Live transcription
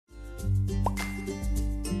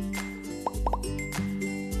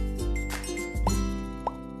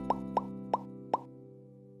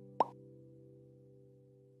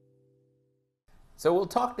So we'll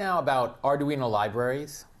talk now about Arduino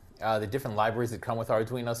libraries, the different libraries that come with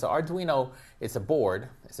Arduino. So Arduino, it's a board,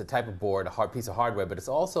 it's a type of board, a hard piece of hardware, but it's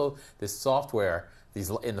also this software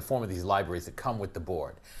in the form of these libraries that come with the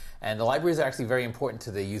board. And the libraries are actually very important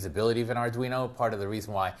to the usability of an Arduino. Part of the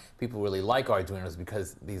reason why people really like Arduino is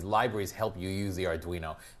because these libraries help you use the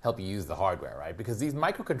Arduino, help you use the hardware, right? Because these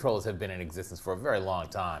microcontrollers have been in existence for a very long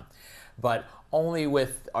time. But only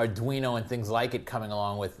with Arduino and things like it coming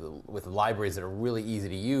along with libraries that are really easy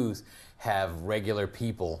to use have regular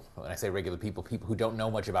people, when I say regular people, people who don't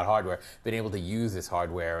know much about hardware, been able to use this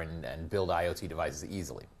hardware and build IoT devices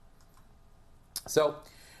easily. So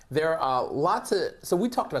there are so we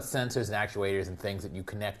talked about sensors and actuators and things that you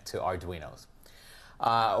connect to Arduinos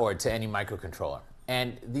or to any microcontroller.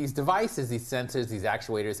 And these devices, these sensors, these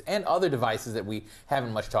actuators, and other devices that we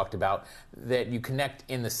haven't much talked about that you connect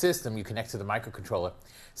in the system, you connect to the microcontroller.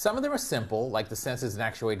 Some of them are simple, like the sensors and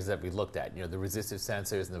actuators that we looked at, the resistive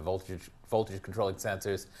sensors and the voltage controlling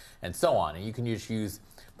sensors, and so on. And you can just use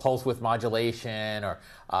pulse width modulation or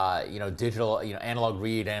digital, analog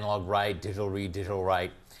read, analog write, digital read, digital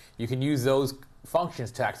write. You can use those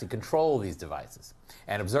functions to actually control these devices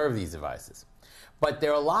and observe these devices. But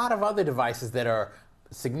there are a lot of other devices that are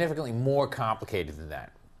significantly more complicated than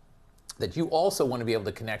that you also want to be able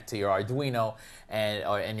to connect to your Arduino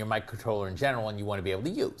and your microcontroller in general, and you want to be able to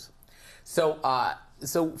use. So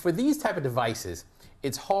for these type of devices,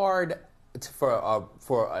 it's hard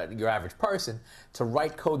for your average person to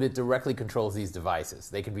write code that directly controls these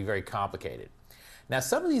devices. They can be very complicated. Now,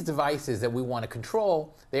 some of these devices that we want to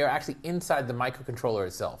control, they are actually inside the microcontroller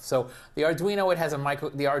itself. So the Arduino,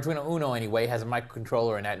 the Arduino Uno anyway, has a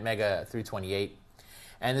microcontroller, an Atmega 328.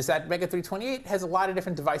 And this Atmega 328 has a lot of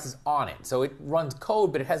different devices on it. So it runs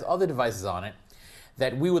code, but it has other devices on it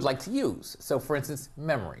that we would like to use. So for instance,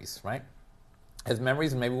 memories, right? It has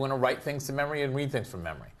memories, and maybe we want to write things to memory and read things from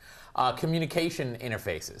memory. Communication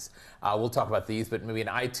interfaces. We'll talk about these, but maybe an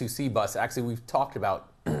I2C bus. Actually, we've talked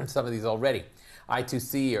about some of these already.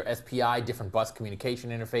 I2C or SPI, different bus communication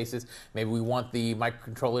interfaces. Maybe we want the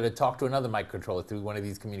microcontroller to talk to another microcontroller through one of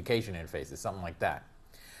these communication interfaces, something like that.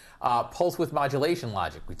 Pulse width modulation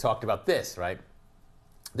logic. We talked about this, right?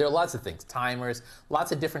 There are lots of things, timers,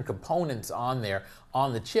 lots of different components on there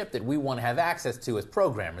on the chip that we want to have access to as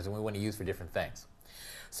programmers and we want to use for different things.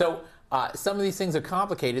 So some of these things are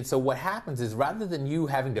complicated, so what happens is rather than you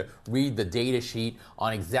having to read the data sheet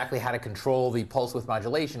on exactly how to control the pulse width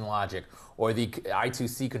modulation logic or the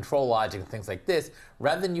I2C control logic and things like this,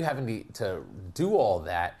 rather than you having to do all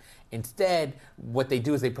that, instead what they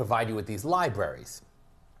do is they provide you with these libraries.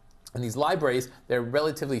 And these libraries, they're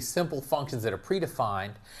relatively simple functions that are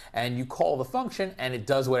predefined, and you call the function and it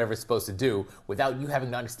does whatever it's supposed to do without you having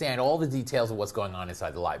to understand all the details of what's going on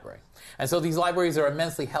inside the library. And so these libraries are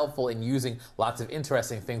immensely helpful in using lots of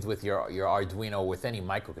interesting things with your Arduino, with any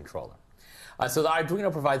microcontroller. So the Arduino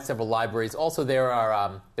provides several libraries. Also, there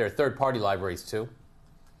are third-party libraries too.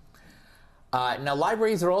 Now,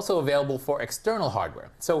 libraries are also available for external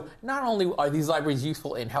hardware. So not only are these libraries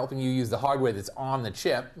useful in helping you use the hardware that's on the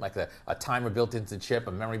chip, like a timer built into the chip,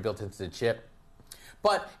 a memory built into the chip,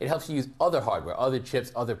 but it helps you use other hardware, other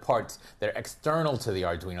chips, other parts that are external to the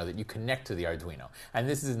Arduino that you connect to the Arduino. And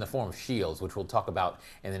this is in the form of shields, which we'll talk about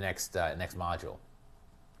in the next module.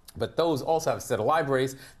 But those also have a set of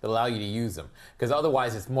libraries that allow you to use them, because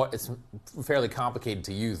otherwise it's fairly complicated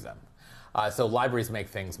to use them. So libraries make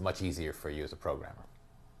things much easier for you as a programmer.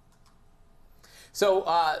 So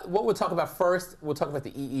what we'll talk about first, we'll talk about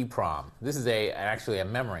the EEPROM. This is actually a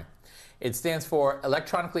memory. It stands for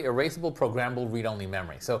Electronically Erasable Programmable Read-Only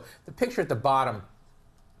Memory. So the picture at the bottom,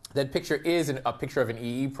 that picture is a picture of an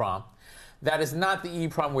EEPROM. That is not the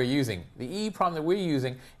EEPROM we're using. The EEPROM that we're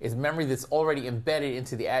using is memory that's already embedded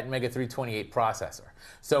into the Atmega 328 processor.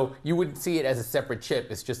 So you wouldn't see it as a separate chip.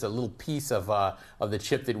 It's just a little piece of the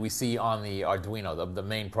chip that we see on the Arduino, the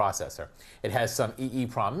main processor. It has some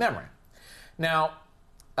EEPROM memory. Now,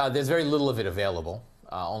 there's very little of it available,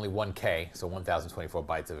 only 1K, so 1024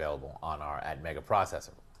 bytes available on our Atmega processor.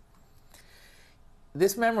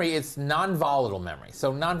 This memory is non-volatile memory.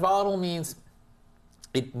 So non-volatile means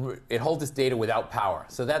it holds this data without power.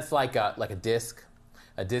 So that's like a disk.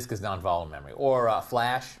 A disk is non-volatile memory. Or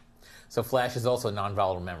flash. So flash is also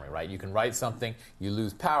non-volatile memory, right? You can write something, you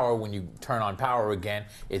lose power. When you turn on power again,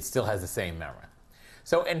 it still has the same memory.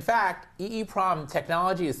 So in fact, EEPROM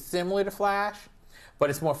technology is similar to flash, but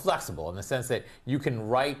it's more flexible in the sense that you can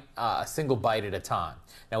write a single byte at a time.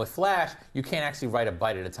 Now with flash, you can't actually write a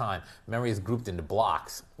byte at a time. Memory is grouped into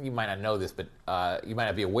blocks. You might not know this, but you might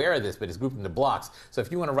not be aware of this, but it's grouped into blocks. So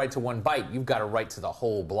if you want to write to 1 byte, you've got to write to the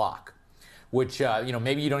whole block. which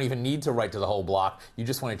maybe you don't even need to write to the whole block. You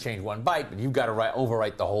just want to change 1 byte, but you've got to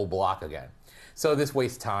overwrite the whole block again. So this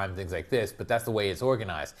wastes time, things like this, but that's the way it's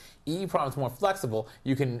organized. EEPROM is more flexible.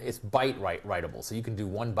 It's byte writable, so you can do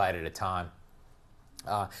 1 byte at a time.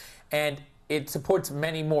 And it supports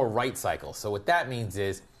many more write cycles. So what that means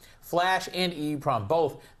is Flash and EEPROM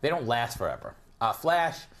both, they don't last forever.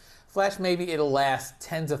 Flash, maybe it'll last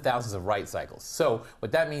tens of thousands of write cycles. So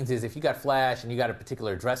what that means is if you got Flash and you got a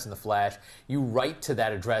particular address in the Flash, you write to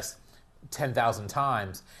that address 10,000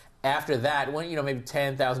 times. After that, maybe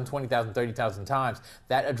 10,000, 20,000, 30,000 times,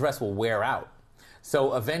 that address will wear out.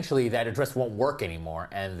 So eventually that address won't work anymore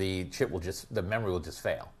and the memory will just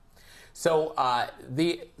fail. So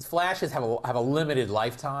the Flashes have a limited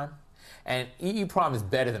lifetime, and EEPROM is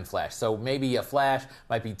better than Flash. So maybe a Flash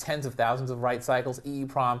might be tens of thousands of write cycles.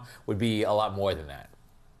 EEPROM would be a lot more than that,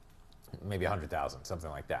 maybe 100,000,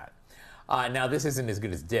 something like that. Now this isn't as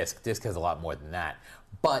good as disk. Disk has a lot more than that,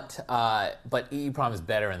 but EEPROM is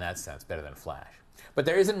better in that sense, better than Flash. But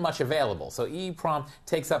there isn't much available. So EEPROM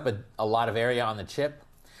takes up a lot of area on the chip.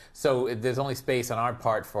 So there's only space on our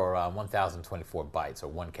part for 1024 bytes or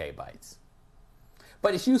 1K bytes.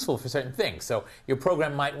 But it's useful for certain things. So your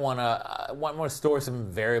program might want to store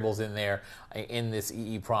some variables in there in this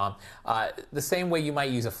EEPROM. The same way you might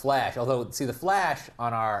use a Flash. Although, see, the Flash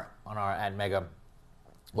on our AtMega,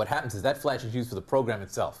 what happens is that Flash is used for the program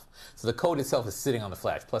itself. So the code itself is sitting on the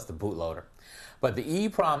Flash plus the bootloader. But the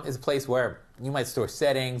EEPROM is a place where you might store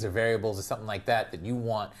settings or variables or something like that you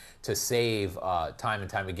want to save time and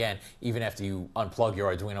time again. Even after you unplug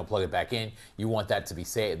your Arduino, plug it back in, you want that to be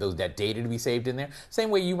saved, that data to be saved in there. Same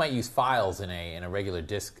way you might use files in a regular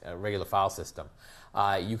disk, a regular file system.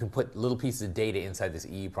 You can put little pieces of data inside this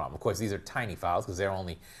EEPROM. Of course, these are tiny files because they're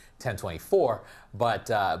only 1024,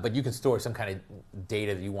 but you can store some kind of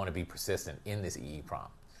data that you want to be persistent in this EEPROM.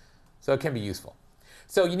 So it can be useful.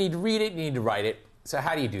 So you need to read it, you need to write it. So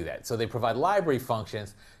how do you do that? So they provide library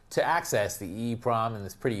functions to access the EEPROM, and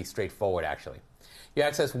it's pretty straightforward actually. You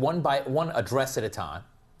access one address at a time,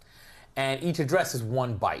 and each address is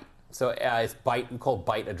 1 byte. So it's we call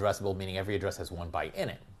byte addressable, meaning every address has 1 byte in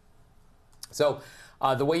it. So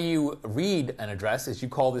the way you read an address is you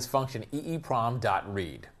call this function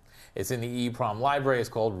eeprom.read. It's in the EEPROM library, it's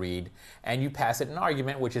called read, and you pass it an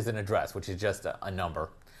argument, which is an address, which is just a number.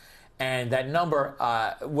 And that number,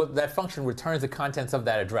 that function returns the contents of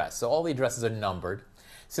that address. So all the addresses are numbered.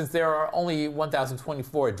 Since there are only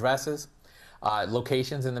 1,024 addresses,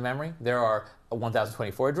 locations in the memory, there are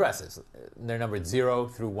 1,024 addresses. They're numbered 0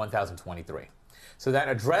 through 1,023. So that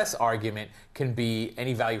address argument can be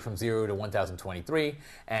any value from 0 to 1,023,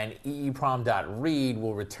 and eeprom.read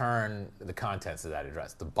will return the contents of that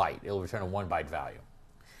address, the byte. It will return a 1 byte value.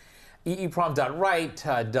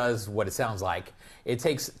 eeprom.write does what it sounds like. It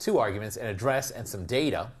takes 2 arguments, an address and some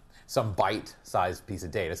data, some byte-sized piece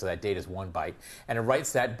of data, so that data is 1 byte, and it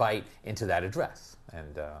writes that byte into that address,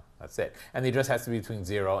 and that's it. And the address has to be between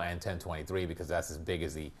 0 and 1023 because that's as big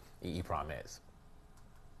as the EEPROM is.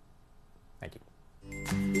 Thank you.